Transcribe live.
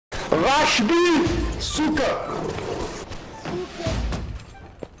Rush B! Suka!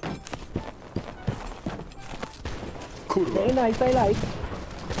 Kurwa. Very nice, I like.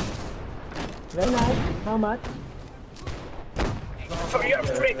 Very nice. How much? For your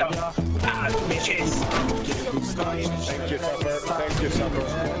freedom, bitches! Thank you, Supper. Thank you, Supper.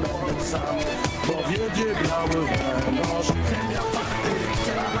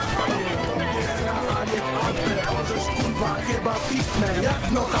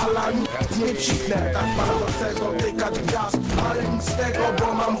 Jak nohala nic nie psiknę. Tak bardzo chcę dotykać gwiazd, ale nic z tego,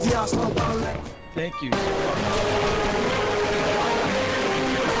 bo mam zjazd. Thank you.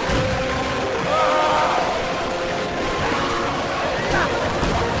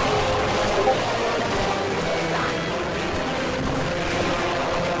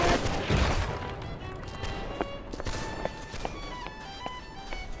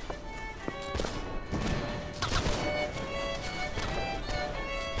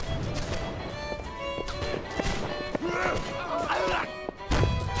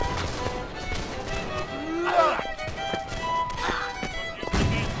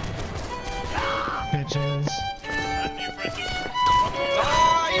 Bitches.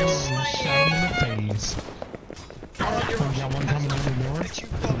 Shot in the face. Oh, got one coming out the door.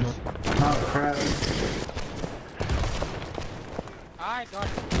 Oh, crap. I got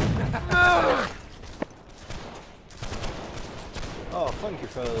it. Oh, thank you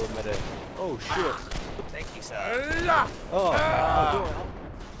for the medic. Oh shit. Thank you, sir. Oh.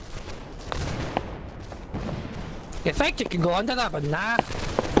 You think you can go under that, but nah.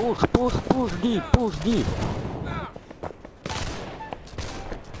 Push deep, push deep.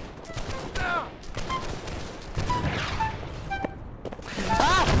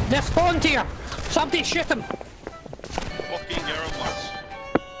 Ah! They're spawned here! Somebody shoot them! Fucking get on, lads.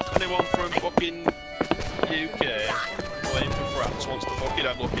 Anyone from fucking UK or in from France wants to fucking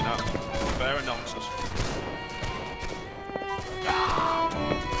have looking at fair nonsense.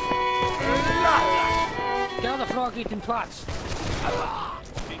 Get the frog eating twats!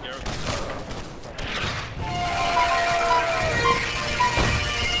 Fucking get on.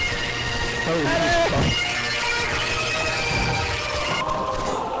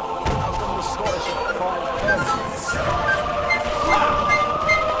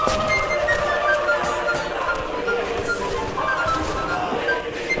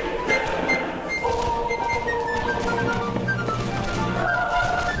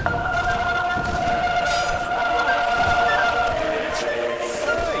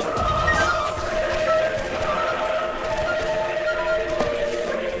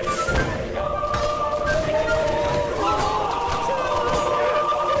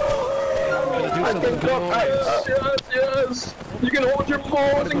 Yes! You can hold your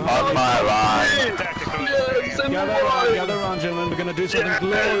balls and on my line! Yes, and Gather around, gentlemen. We're gonna do something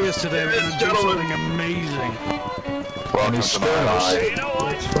glorious today. We're gonna do something amazing. Welcome to my line. You know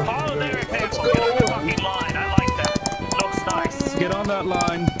what? Follow their example. Get on the fucking line. I like that. Looks nice. Get on that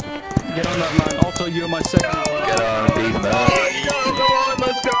line. Get on that line. Also, you're my second. Get on, beat man. Come on,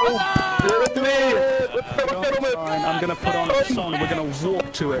 let's go! With me! I'm gonna put on a song. We're gonna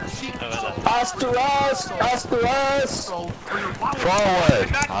walk to it. Us to us! Us to us!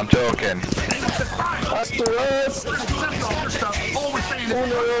 Forward! I'm joking. Us to us! Uno,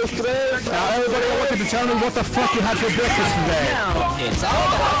 dos, tres. Now, everybody, I want you to tell me what the fuck you had for breakfast today. It's all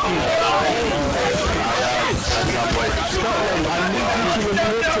about you. Scotland, I need you to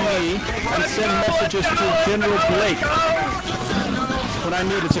report to me and send messages to General Blake when I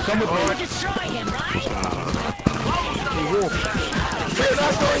need it. So come with me. Destroy him, right? Walk. We're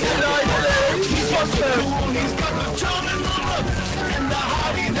not going to die today! Fuck them!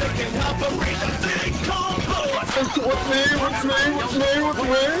 What's me?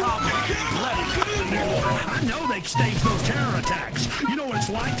 I know they staged those terror attacks. You know what it's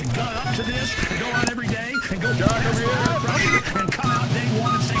like to go up to this and go out every day and go back over here and come out day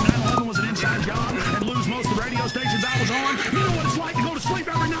one and say 9/11 was an inside job and lose most of the radio stations I was on. You know what it's like to go to sleep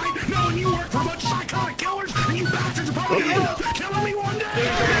every night knowing you work for a bunch of psychotic killers and you bastards are probably going to end up killing me one day. You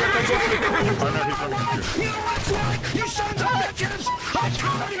know what it's like, you sons of bitches. I'm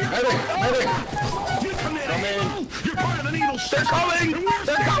tired of your You commit evil. You're part of an evil system. They're coming.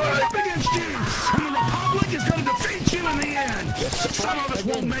 They're coming up against you. And the Republic is going to defeat you in the end. Some of us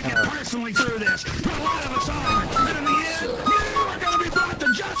won't make it personally through this, but a lot of us are. And in the end, you are going to be brought to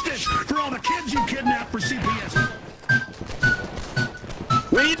justice for all the kids you kidnapped for CPS.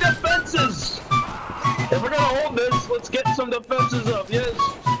 We need defenses! If we're gonna hold this, let's get some defenses up, yes?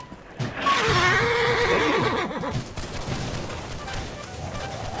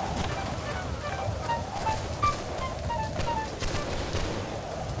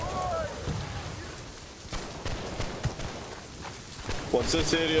 Once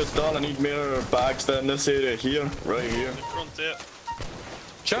this area's done, I need more bags in this area here, right here. In the front here.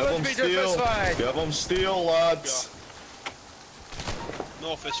 Give them steel, lads.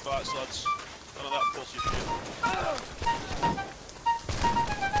 No fist fights, lads. None of that pussy shit.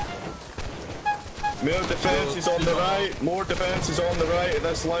 More defenses on the right. More defenses on the right of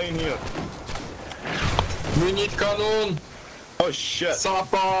this line here. We need cannon. Oh shit.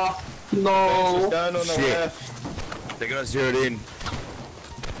 Sapa. No. Down on the left. They're gonna zero it in.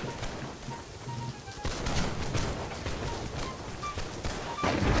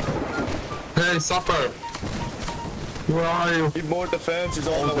 Hey, Supper. Where are you? Need more defenses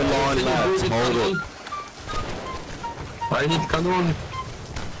on the line, lads. Hold it. I need cannon.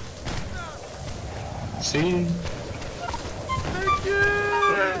 See?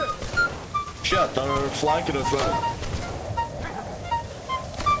 Shit, they're flanking us right.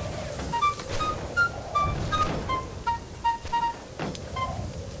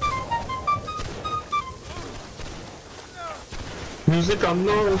 Music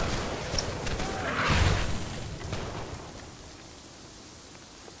unknown.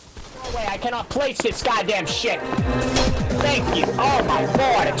 No way, I cannot place this goddamn shit. Thank you. Oh my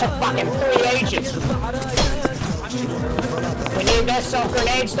lord, it took fucking 3 ages. We need this so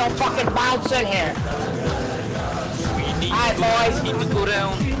grenades don't fucking bounce in here. Alright boys. Need to cool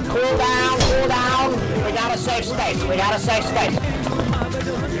down. Cool down, cool down. We got a safe space. We got a safe space.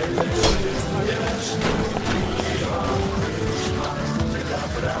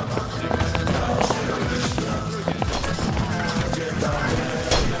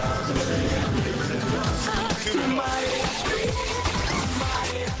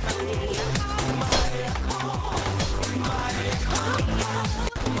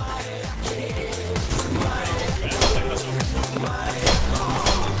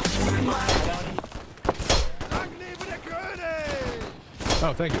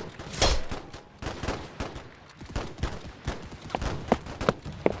 Oh, thank you.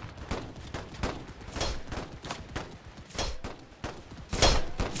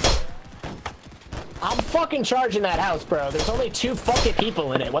 I'm fucking charging that house, bro. There's only 2 fucking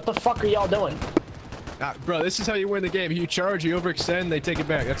people in it. What the fuck are y'all doing? Bro, this is how you win the game. You charge, you overextend, they take it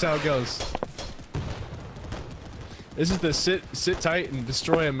back. That's how it goes. This is the sit tight and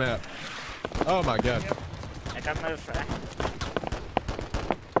destroy a map. Oh my god.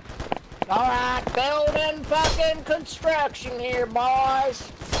 Alright, building fucking construction here,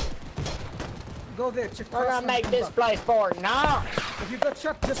 boys. Go there, check. We're gonna make this place for nice. If you got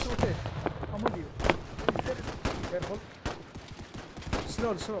shot, just rotate. I'm with you. Careful.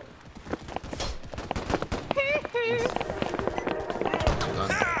 Slow, slow.